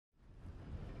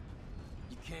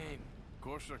came. Of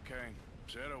course I came.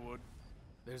 Said I would.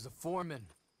 There's a foreman.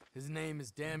 His name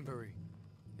is Danbury.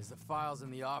 There's the files in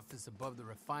the office above the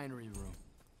refinery room.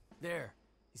 There.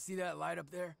 You see that light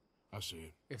up there? I see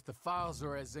it. If the files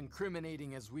are as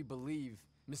incriminating as we believe,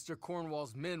 Mr.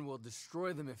 Cornwall's men will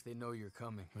destroy them if they know you're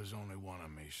coming. There's only one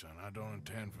of me, son. I don't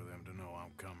intend for them to know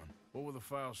I'm coming. What will the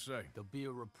files say? There'll be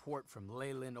a report from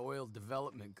Leyland Oil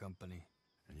Development Company.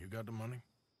 And you got the money?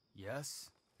 Yes?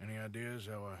 Any ideas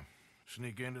how I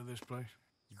sneak into this place?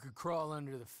 You could crawl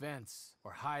under the fence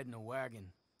or hide in a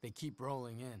wagon. They keep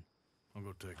rolling in. I'll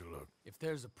go take a look. If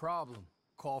there's a problem,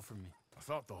 call for me. I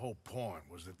thought the whole point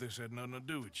was that this had nothing to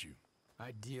do with you.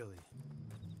 Ideally.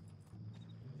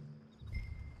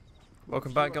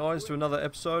 Welcome back, guys, to another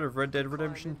episode of Red Dead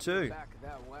Redemption 2.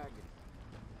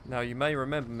 Now, you may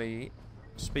remember me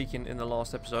speaking in the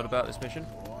last episode about this mission.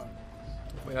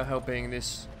 We are helping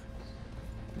this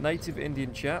native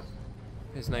Indian chap.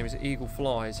 His name is Eagle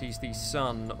Flies. He's the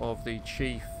son of the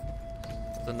chief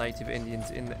of the native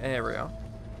Indians in the area.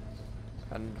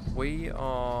 And we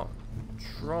are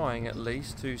trying, at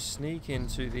least, to sneak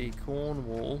into the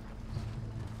Cornwall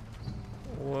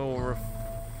oil refinery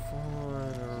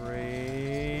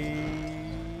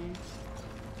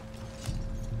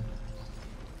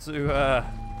to, I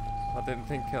didn't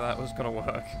think that was going to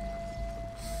work.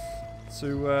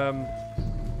 To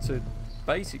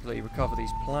basically recover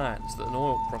these plans that an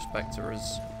oil prospector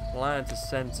has planned to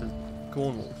send to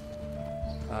Cornwall,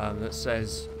 that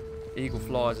says Eagle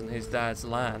Flies and his dad's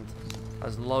land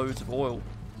has loads of oil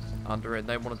under it.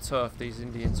 They want to turf these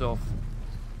Indians off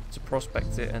to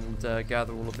prospect it and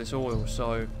gather all of this oil.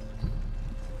 So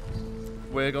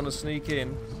we're going to sneak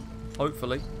in,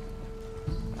 hopefully,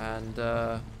 and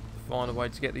find a way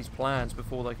to get these plans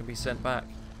before they can be sent back,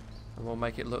 and we'll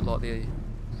make it look like the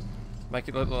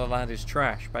land is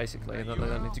trash, basically, and that they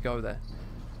don't need to go there.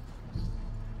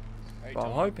 But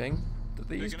I'm hoping that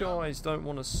these guys don't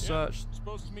want to search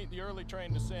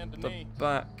the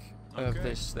back of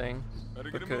this thing,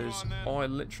 because I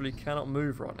literally cannot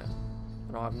move right now,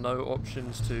 and I have no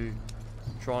options to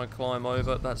try and climb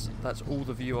over. That's all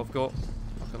the view I've got.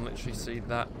 I can literally see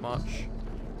that much.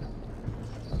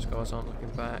 Those guys aren't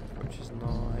looking back, which is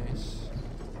nice.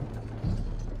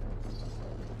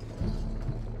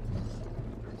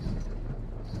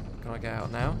 Can I get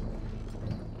out now?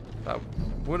 That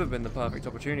would have been the perfect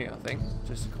opportunity, I think,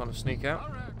 just to kind of sneak out. All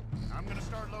right. I'm gonna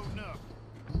start loading up.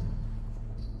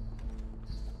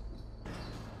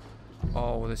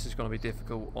 Oh, this is going to be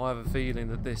difficult. I have a feeling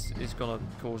that this is going to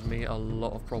cause me a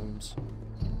lot of problems.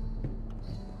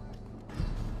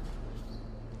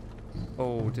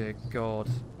 Oh dear God.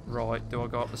 Right, do I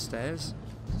go up the stairs?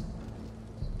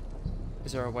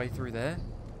 Is there a way through there?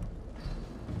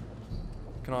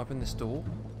 Can I open this door?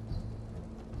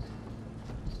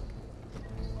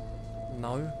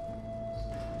 No.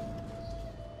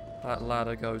 That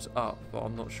ladder goes up, but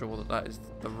I'm not sure that that is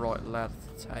the right ladder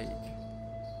to take.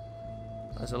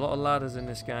 There's a lot of ladders in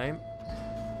this game,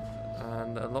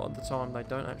 and a lot of the time they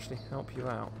don't actually help you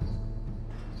out.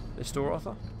 This door,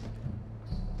 Arthur?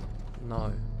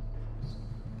 No.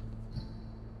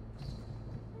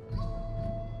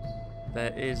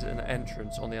 There is an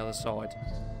entrance on the other side.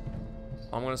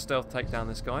 I'm going to stealth take down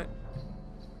this guy.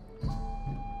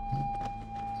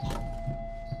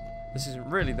 This isn't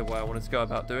really the way I wanted to go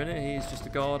about doing it. He's just a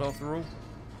guard after all.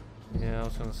 Yeah, I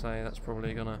was going to say that's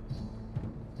probably not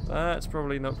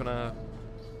going to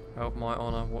help my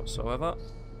honour whatsoever.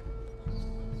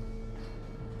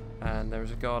 And there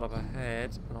is a guard up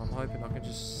ahead, and I'm hoping I can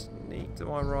just sneak to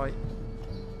my right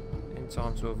in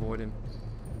time to avoid him.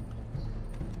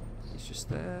 He's just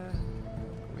there.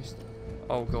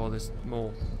 Oh God, there's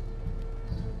more.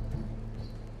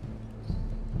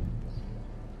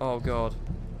 Oh God.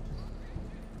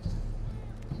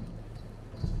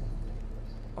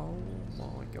 Oh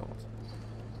my God.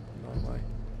 No way.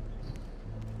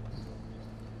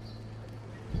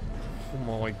 Oh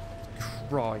my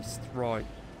Christ. Right.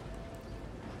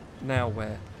 Now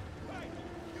where?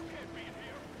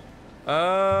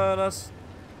 That's...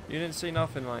 You didn't see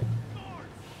nothing, mate.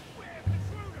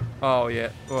 Oh yeah.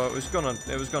 Well, it was gonna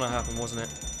happen, wasn't it?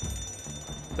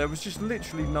 There was just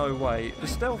literally no way. The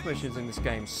stealth missions in this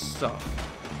game suck.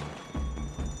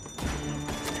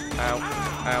 Ow.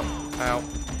 Ow. Ow.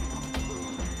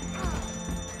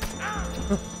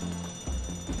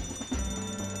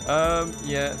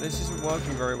 Yeah, this isn't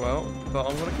working very well, but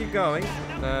I'm gonna keep going.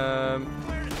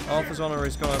 Arthur's honour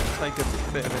is gonna take a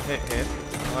bit of a hit here,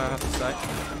 I have to say.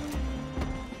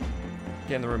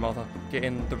 Get in the room, Arthur. Get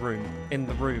in the room. In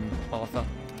the room, Arthur.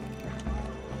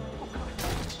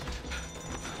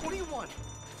 What do you want?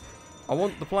 I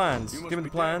want the plans. Give me the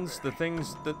plans, the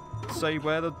things that say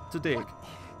where to dig.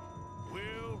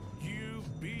 Will you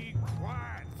be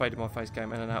quiet? Faded my face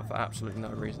came in and out for absolutely no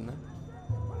reason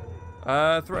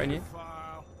there. Threaten you.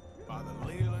 File by the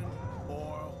Leland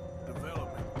Oil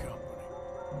Development Company.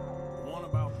 The one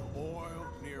about the oil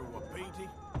near Wapiti.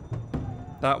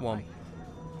 That one.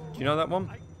 Do you know that one?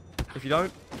 If you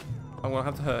don't, I'm gonna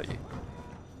have to hurt you.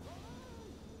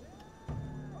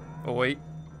 Oh wait.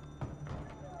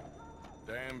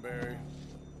 Danbury,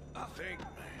 think, man.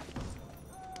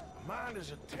 A mind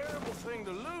is a terrible thing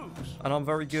to lose. And I'm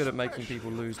very good at making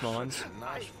people lose minds. Such a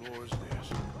nice floor as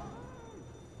this.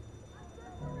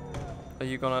 Are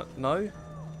you gonna know?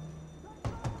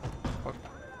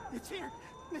 It's here.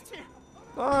 It's here.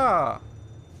 Ah!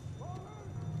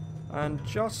 And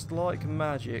just like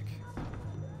magic.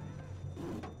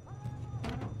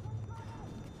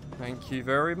 Thank you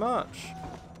very much.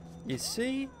 You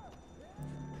see?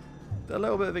 A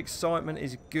little bit of excitement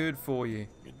is good for you.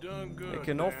 You're done good, It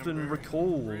can often Danbury.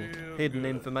 recall Real hidden good.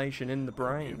 information in the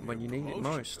brain when you need it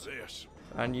Promotion most. for this.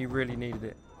 And you really needed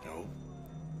it. No,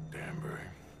 Danbury.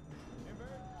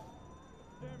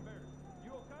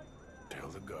 Tell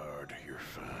the guard you're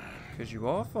fine. Because you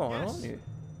are fine, Yes. aren't you?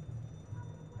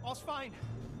 All's fine.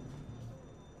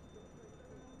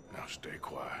 Now stay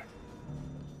quiet.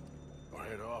 Our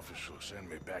head office will send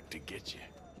me back to get you.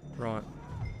 Right.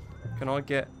 Can I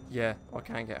get... Yeah, I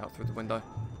can get out through the window.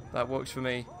 That works for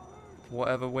me.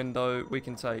 Whatever window we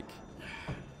can take.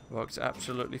 Works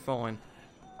absolutely fine.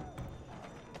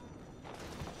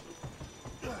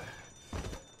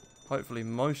 Hopefully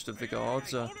most of the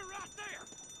guards are... Hold it right there.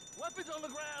 Weapons on the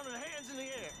ground and hands in the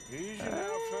air. Easy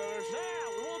now, fellas. Now,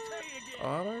 we won't tell you again.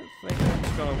 I don't think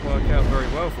that's going to work out very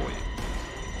well for you.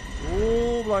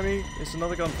 Oh, blimey. It's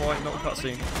another gunfight, not a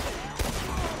cutscene.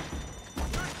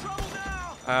 You're in trouble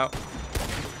now. Ow.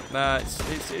 Nah,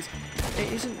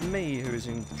 it isn't me who is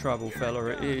in trouble, fella.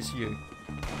 It is you.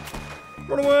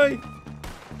 Run away!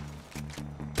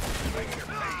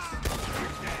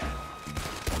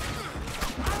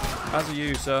 As are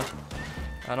you, sir.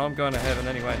 And I'm going to heaven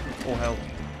anyway. Or hell.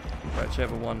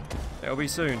 Whichever one. It'll be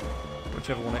soon.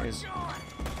 Whichever one it is.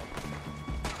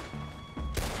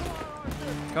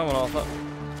 Come on, Arthur.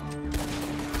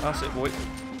 That's it, boy.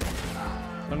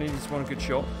 I need this one good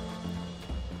shot.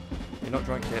 You're not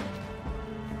drunk yet.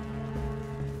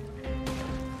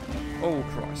 Oh,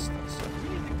 Christ. That's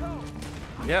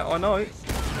yeah, I know.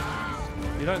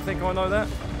 You don't think I know that?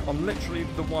 I'm literally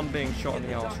the one being shot in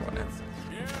the arse right now.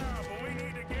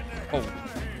 Oh,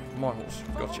 my horse.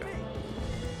 Gotcha.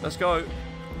 Let's go.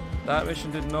 That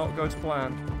mission did not go to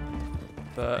plan.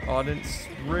 But I didn't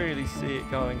really see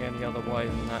it going any other way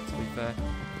than that, to be fair.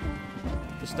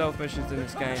 The stealth missions in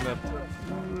this game are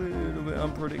a little bit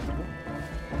unpredictable.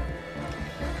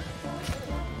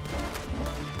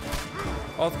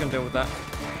 Arthur can deal with that.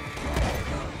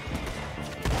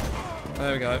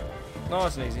 There we go.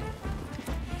 Nice and easy.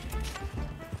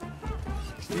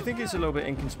 Do you think it's a little bit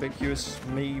inconspicuous,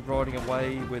 me riding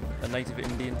away with a native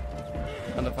Indian,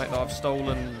 and the fact that I've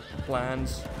stolen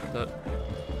plans that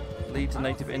lead to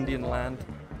native Indian land?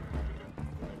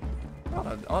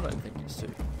 I don't think it's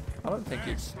too. I don't think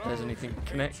there's anything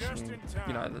connection.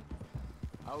 You know,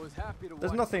 I was happy to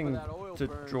there's watch nothing some of that oil to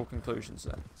burn. draw conclusions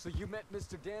there. So you met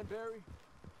Mr. Danbury?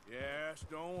 Yes,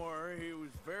 don't worry. He was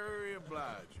very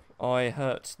obliging. I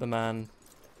hurt the man,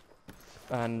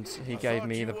 and he gave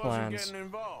me the plans. Getting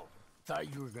involved.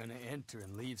 Thought you were gonna enter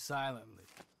and leave silently.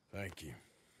 Thank you.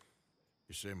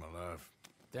 You saved my life.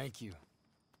 Thank you.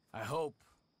 I hope.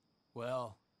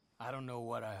 Well, I don't know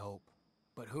what I hope.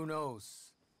 But who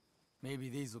knows? Maybe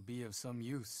these will be of some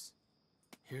use.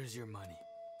 Here's your money.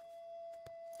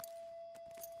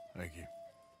 Thank you.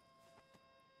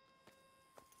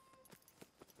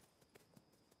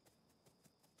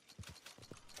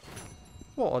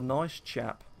 What a nice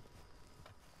chap.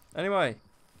 Anyway,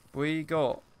 we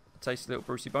got a tasty little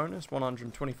Brucey bonus,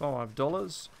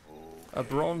 $125. A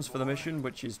bronze for the mission,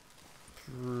 which is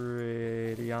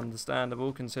pretty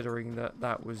understandable considering that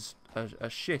that was a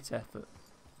shit effort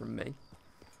from me.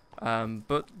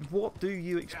 But what do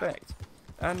you expect?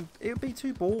 And it would be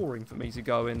too boring for me to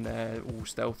go in there all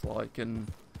stealth-like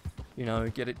and, you know,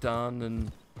 get it done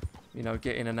and, you know,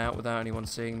 get in and out without anyone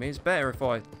seeing me. It's better if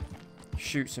I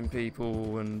shoot some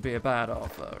people and be a bad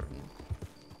Arthur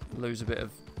and lose a bit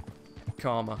of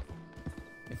karma,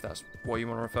 if that's what you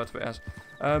want to refer to it as.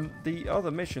 The other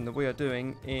mission that we are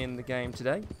doing in the game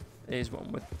today is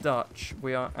one with Dutch.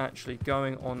 We are actually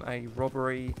going on a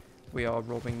robbery. We are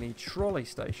robbing the trolley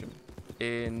station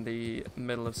in the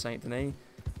middle of Saint Denis,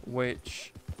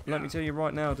 which, let me tell you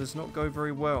right now, does not go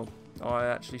very well. I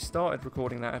actually started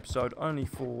recording that episode only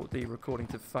for the recording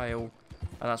to fail,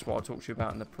 and that's what I talked to you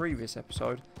about in the previous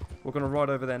episode. We're going to ride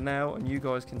over there now, and you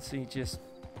guys can see just,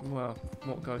 well,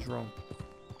 what goes wrong.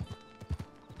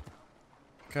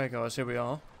 Okay guys, here we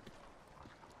are.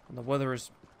 And the weather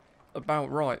is about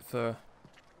right for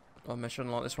a mission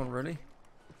like this one, really.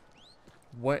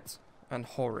 Wet and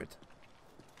horrid.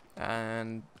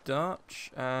 And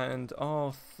Dutch and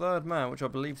our third man, which I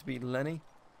believe to be Lenny,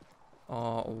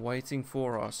 are waiting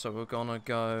for us. So we're gonna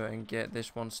go and get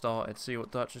this one started, see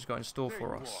what Dutch has got in store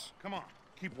for us. Come on,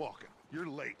 keep walking. You're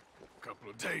late. A couple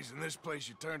of days in this place,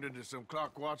 you turned into some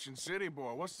clock-watching city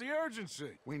boy. What's the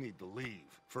urgency? We need to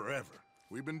leave forever.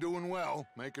 We've been doing well,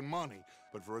 making money,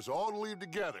 but for us all to leave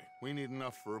together, we need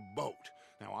enough for a boat.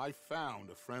 Now, I found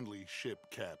a friendly ship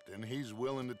captain. He's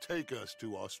willing to take us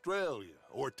to Australia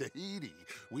or Tahiti.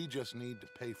 We just need to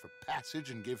pay for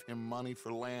passage and give him money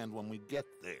for land when we get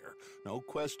there. No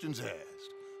questions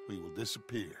asked. We will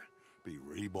disappear, be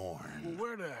reborn. Well,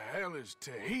 where the hell is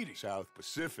Tahiti? South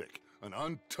Pacific, an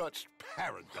untouched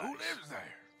paradise. Who lives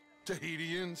there?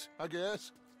 Tahitians, I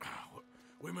guess.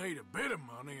 We made a bit of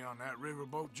money on that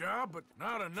riverboat job, but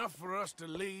not enough for us to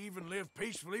leave and live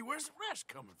peacefully. Where's the rest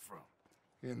coming from?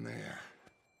 In there.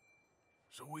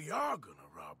 So we are gonna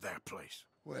rob that place?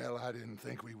 Well, I didn't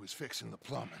think we was fixing the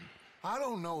plumbing. I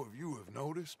don't know if you have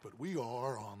noticed, but we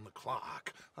are on the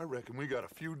clock. I reckon we got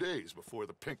a few days before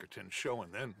the Pinkerton show,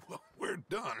 and then, well, we're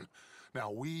done.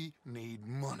 Now, we need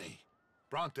money.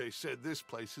 Bronte said this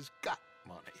place has got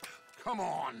money. Come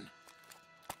on.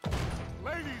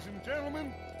 Ladies and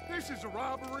gentlemen, this is a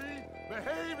robbery.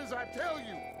 Behave as I tell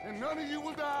you, and none of you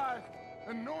will die.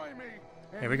 Annoy me,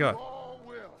 and here we go. You all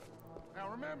will. Now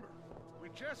remember, we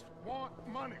just want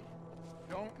money.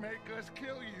 Don't make us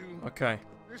kill you. Okay.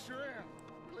 This your end.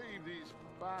 Leave these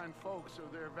fine folks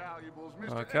of their valuables.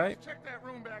 Mr. Okay. X, check that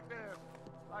room back there.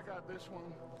 I got this one.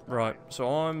 Right, so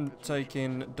I'm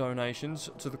taking donations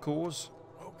to the cause.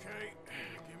 Okay,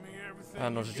 give me everything.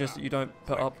 And I suggest that you don't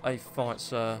put up a fight,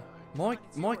 sir.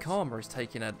 My karma is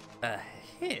taking a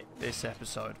hit this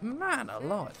episode. Man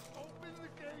alive.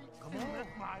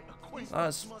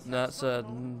 That's a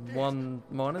 1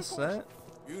 minus there.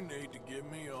 You need to give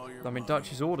me all your I mean, money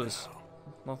Dutch's orders.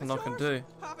 now. Nothing I can do.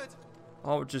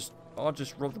 I'll just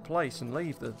rob the place and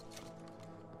leave the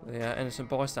innocent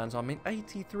bystanders. I mean,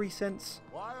 83 cents.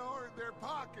 Why aren't their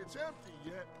pockets empty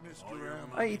yet,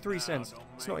 Mr. 83 cents.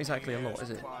 It's not exactly a lot, is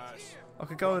it? I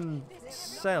could go and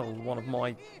sell one of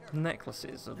my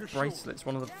necklaces or bracelets,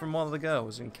 from one of the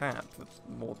girls in camp for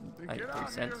more than 83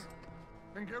 cents.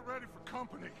 And get ready for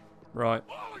company. Right.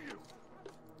 All of you.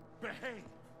 Behave.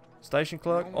 Station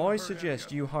clerk, I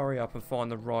suggest you hurry up and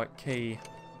find the right key.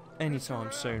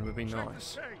 Anytime soon would be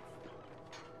nice.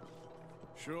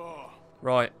 Sure.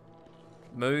 Right.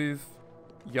 Move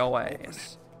your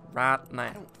ass. Right now.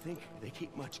 I don't think they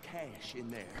keep much cash in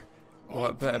there. Well,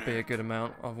 it better be a good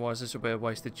amount, otherwise this will be a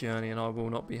wasted journey and I will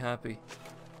not be happy.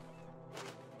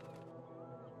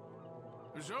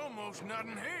 There's almost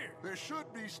nothing here. There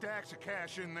should be stacks of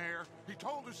cash in there. He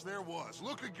told us there was.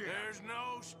 Look again. There's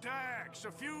no stacks.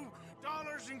 A few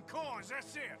dollars in coins.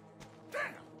 That's it.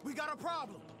 Damn. We got a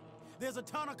problem. There's a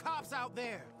ton of cops out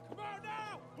there. Come on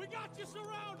now! We got you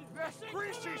surrounded! That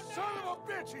greasy son of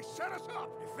a bitch, he set us up!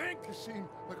 You think? This seemed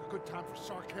like a good time for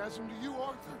sarcasm to you,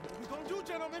 Arthur? What we gonna do,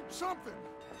 gentlemen? Something!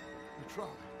 The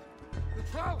trolley. The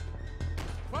trolley!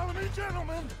 Follow me,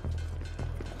 gentlemen!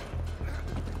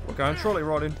 We're going trolley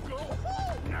riding. Go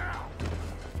now!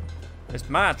 It's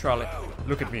my trolley.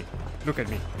 Look at me. Look at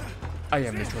me. I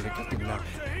am the trolley captain now.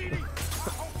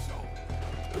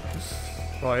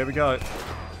 Right, here we go.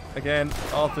 Again,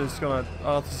 Arthur's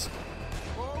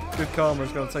good karma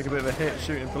is gonna take a bit of a hit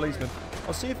shooting policemen.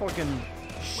 I'll see if I can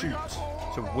shoot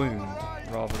to wound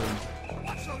rather than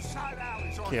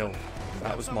kill.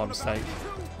 That was my mistake.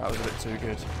 That was a bit too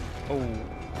good. Oh,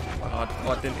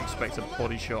 I didn't expect a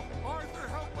body shot.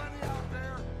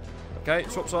 Okay,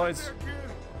 swap sides.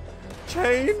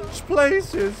 Change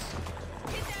places.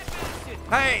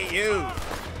 Hey, you!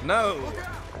 No!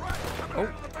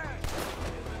 Oh.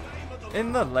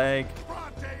 In the leg.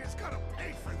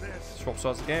 Swap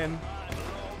sides again.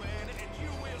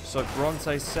 So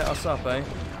Bronte set us up, eh?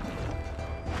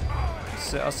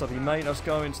 Set us up. He made us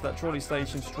go into that trolley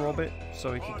station to rob it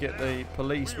so he could get the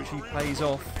police, which he pays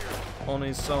off, on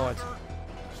his side.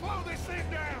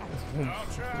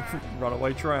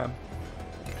 Runaway tram.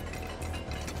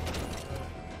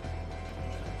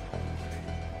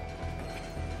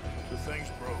 The thing's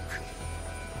broke.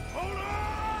 Hold on!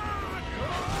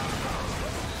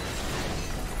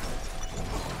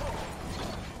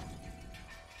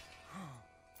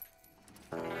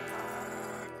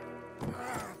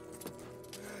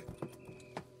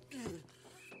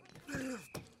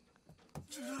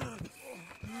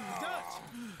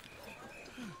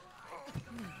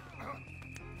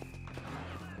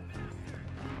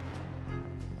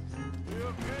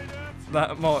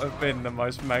 That might have been the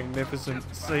most magnificent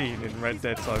scene in Red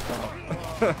Dead so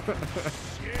far.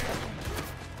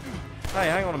 Hey,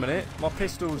 hang on a minute. My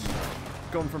pistol's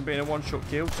gone from being a one-shot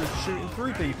kill to shooting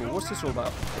through people. What's this all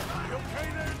about?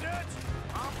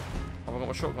 Have I got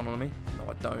my shotgun on me?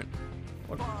 No, I don't.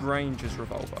 My Granger's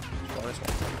revolver. Let's try this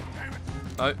one.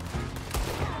 No.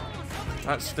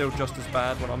 That's still just as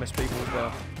bad when I miss people as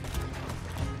well.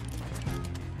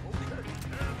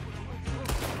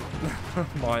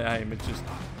 My aim is just...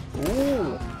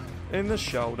 Ooh! In the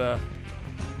shoulder.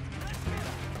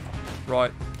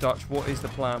 Right, Dutch, what is the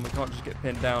plan? We can't just get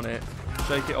pinned down here.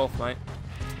 Shake it off, mate.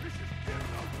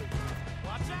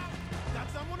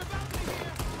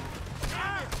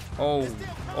 Oh,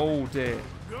 oh dear.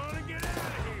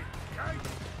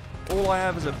 All I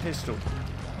have is a pistol.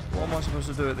 What am I supposed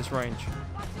to do at this range?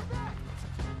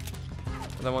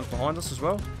 Are there ones behind us as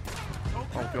well?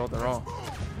 Oh god, there are.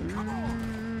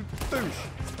 Boosh!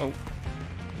 Oh.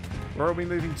 Where are we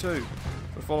moving to?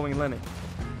 We're following Lenny.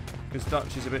 Because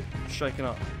Dutch is a bit shaken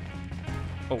up.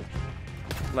 Oh.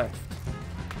 Left.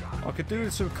 I could do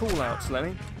with some call-outs,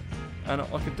 Lenny. And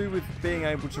I could do with being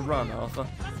able to run, Arthur.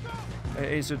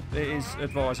 It is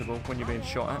advisable when you're being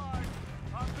shot at.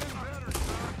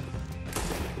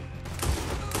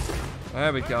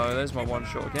 There we go, there's my one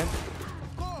shot again.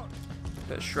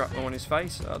 Bit of shrapnel on his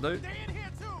face, that'll do.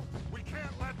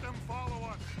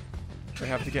 We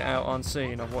have to get out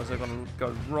unseen, otherwise they're going to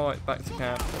go right back to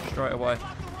camp straight away.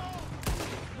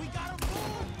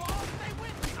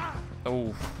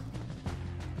 Oh.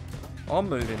 I'm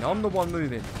moving, I'm the one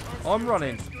moving. I'm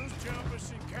running.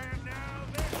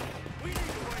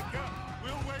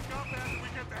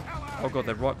 Oh god,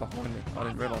 they're right behind me. I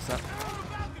didn't realise that.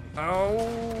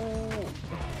 Oh!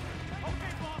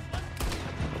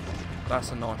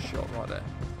 That's a nice shot right there.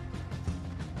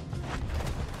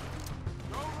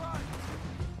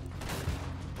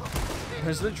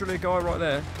 There's literally a guy right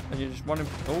there, and you're just running.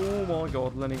 Oh my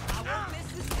god, Lenny.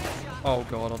 Oh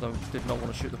god, did not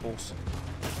want to shoot the horse.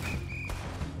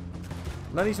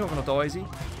 Lenny's not going to die, is he?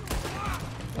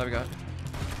 There we go.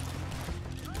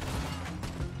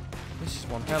 This is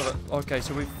one hell of it. Okay,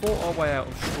 so we've fought our way out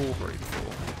of Strawberry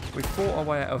before. We've fought our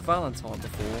way out of Valentine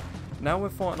before. Now we're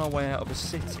fighting our way out of a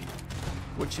city,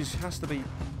 which has to be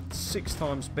 6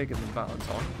 times bigger than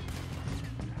Valentine.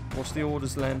 What's the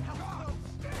orders, Len?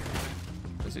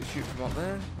 Does it shoot from up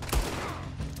there?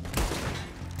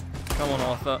 Come on,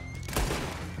 Arthur.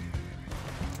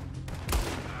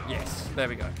 Yes, there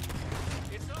we go.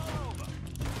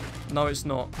 No, it's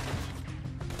not.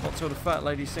 Not till the fat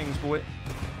lady sings, boy.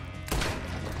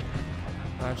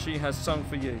 And she has sung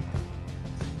for you.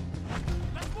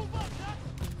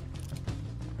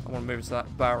 I want to move into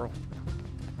that barrel.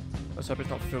 Let's hope it's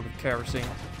not filled with kerosene.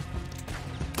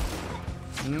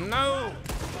 No!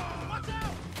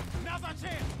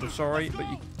 I'm sorry, but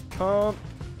you can't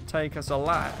take us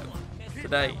alive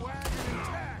today.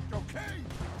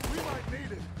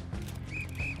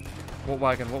 What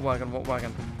wagon? What wagon? What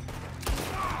wagon?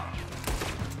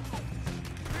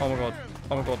 Oh my god.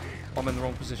 Oh my god. I'm in the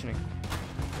wrong positioning.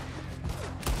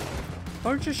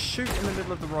 Don't just shoot in the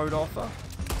middle of the road, Arthur.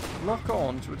 Lock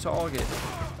on to a target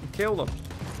and kill them.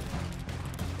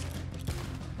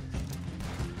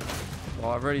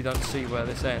 Well, I really don't see where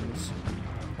this ends.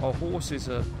 Our horses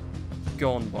are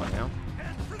gone by now.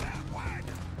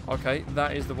 Okay,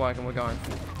 that is the wagon we're going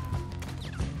for.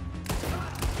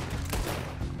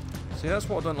 See, that's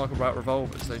what I don't like about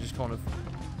revolvers. They just kind of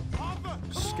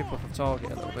skip off the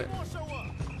target a little bit.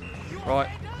 Right.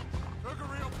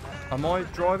 Am I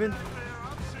driving?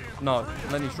 No,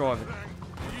 Lenny's driving.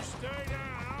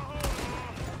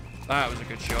 That was a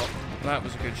good shot. That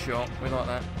was a good shot. We like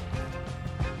that.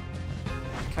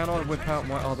 Can I whip out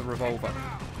my other revolver?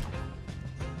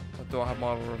 Or do I have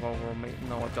my other revolver on me?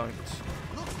 No, I don't.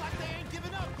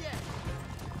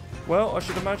 Well, I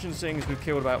should imagine, seeing as we've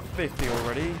killed about 50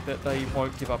 already, that they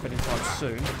won't give up anytime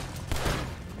soon.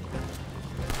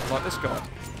 Like this guy.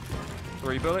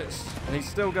 3 bullets, and he's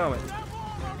still going.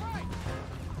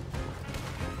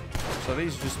 So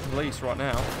these are just police right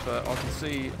now, but I can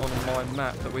see on my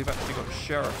map that we've actually got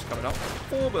sheriffs coming up.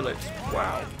 4 bullets,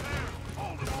 wow.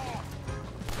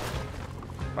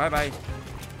 Bye-bye.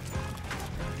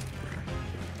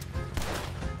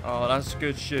 Oh, that's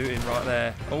good shooting right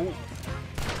there. Oh.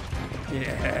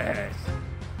 Yes.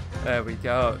 There we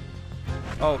go.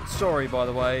 Oh, sorry, by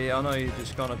the way. I know you're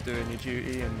just kind of doing your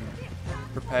duty and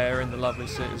preparing the lovely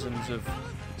citizens of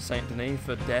Saint Denis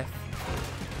for death.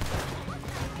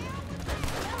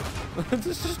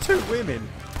 There's just 2 women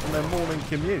on their morning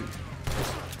commute.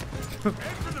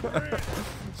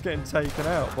 It's getting taken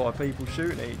out by people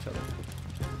shooting at each other.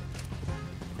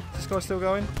 guy still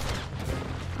going?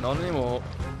 Not anymore.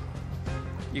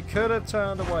 You could have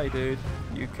turned away, dude.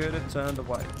 You could have turned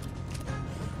away.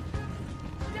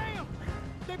 Damn!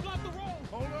 They blocked the road!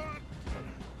 Hold on.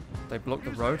 They blocked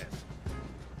the road?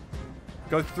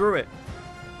 Go through it.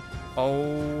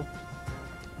 Oh,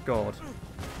 God.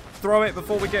 Throw it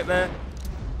before we get there.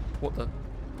 What the?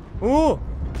 Oh!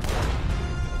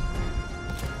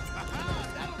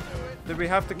 Did we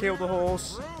have to kill the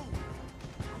horse?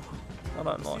 I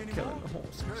don't like killing the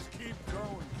horses. Just keep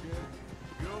going, kid.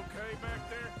 You okay back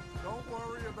there? Don't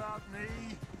worry about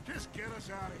me. Just get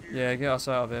us out of here. Yeah, get us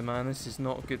out of here, man. This is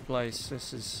not a good place.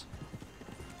 This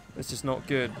is not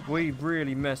good. We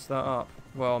really messed that up.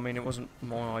 Well, I mean, it wasn't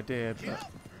my idea, but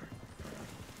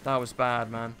that was bad,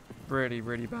 man. Really,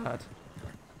 really bad.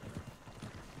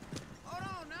 Hold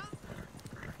on now.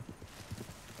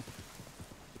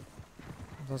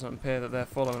 It doesn't appear that they're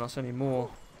following us anymore.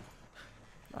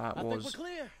 That was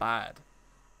bad.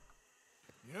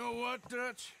 You know what,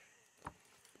 Dutch?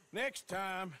 Next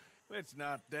time, let's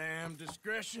not damn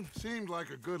discretion. Seemed like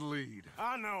a good lead.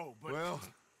 I know, but... Well,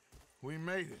 we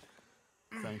made it.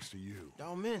 Thanks to you.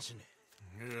 Don't mention it.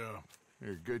 Yeah,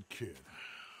 you're a good kid.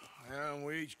 And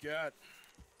we each got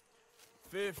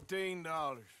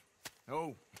 $15.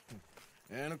 Oh,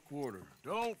 and a quarter.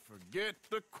 Don't forget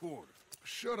the quarter.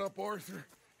 Shut up, Arthur.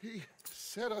 He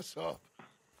set us up.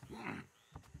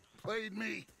 Played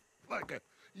me like a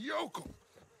yokel.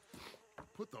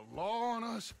 Put the law on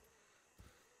us.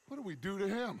 What did we do to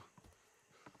him?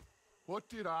 What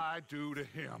did I do to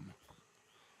him?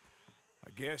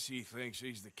 I guess he thinks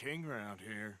he's the king around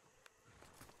here.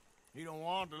 He don't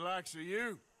want the likes of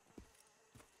you.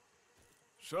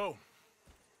 So,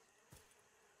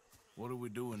 what are we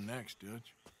doing next,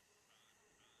 Dutch?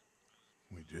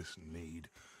 We just need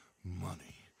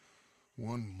money.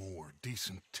 One more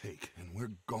decent take, and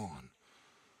we're gone.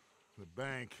 The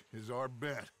bank is our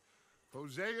bet.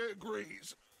 Hosea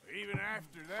agrees. Even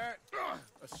after that?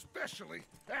 Especially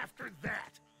after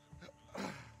that.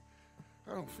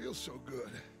 I don't feel so good.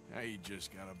 Now you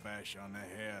just got a bash on the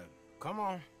head. Come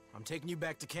on. I'm taking you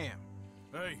back to camp.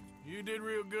 Hey, you did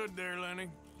real good there, Lenny.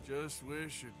 Just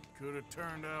wish it could have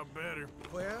turned out better.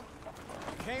 Well,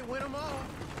 can't win them all.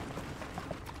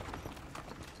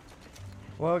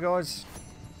 Well, guys,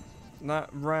 that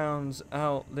rounds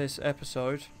out this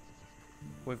episode.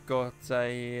 We've got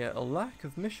a lack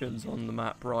of missions on the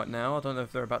map right now. I don't know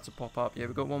if they're about to pop up. Yeah,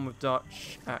 we've got one with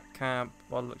Dutch at camp,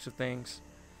 by the looks of things.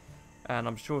 And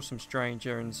I'm sure some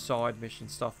stranger and side mission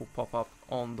stuff will pop up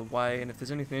on the way. And if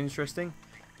there's anything interesting,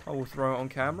 I will throw it on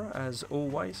camera, as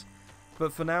always.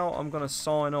 But for now, I'm going to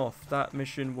sign off. That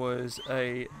mission was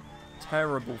a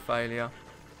terrible failure.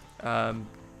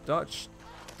 Dutch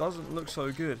doesn't look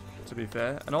so good, to be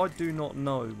fair. And I do not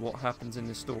know what happens in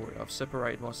this story. I've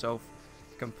separated myself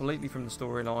completely from the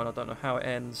storyline. I don't know how it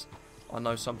ends. I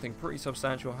know something pretty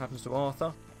substantial happens to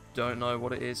Arthur. Don't know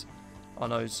what it is. I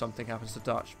know something happens to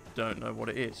Dutch. Don't know what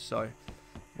it is. So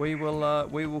we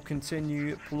will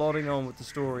continue plodding on with the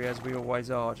story as we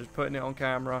always are. Just putting it on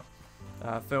camera,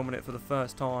 filming it for the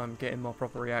first time, getting my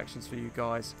proper reactions for you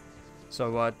guys.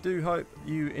 So I do hope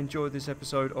you enjoyed this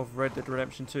episode of Red Dead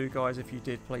Redemption 2, guys. If you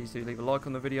did, please do leave a like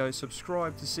on the video,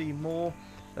 subscribe to see more.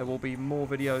 There will be more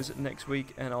videos next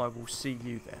week, and I will see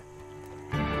you there.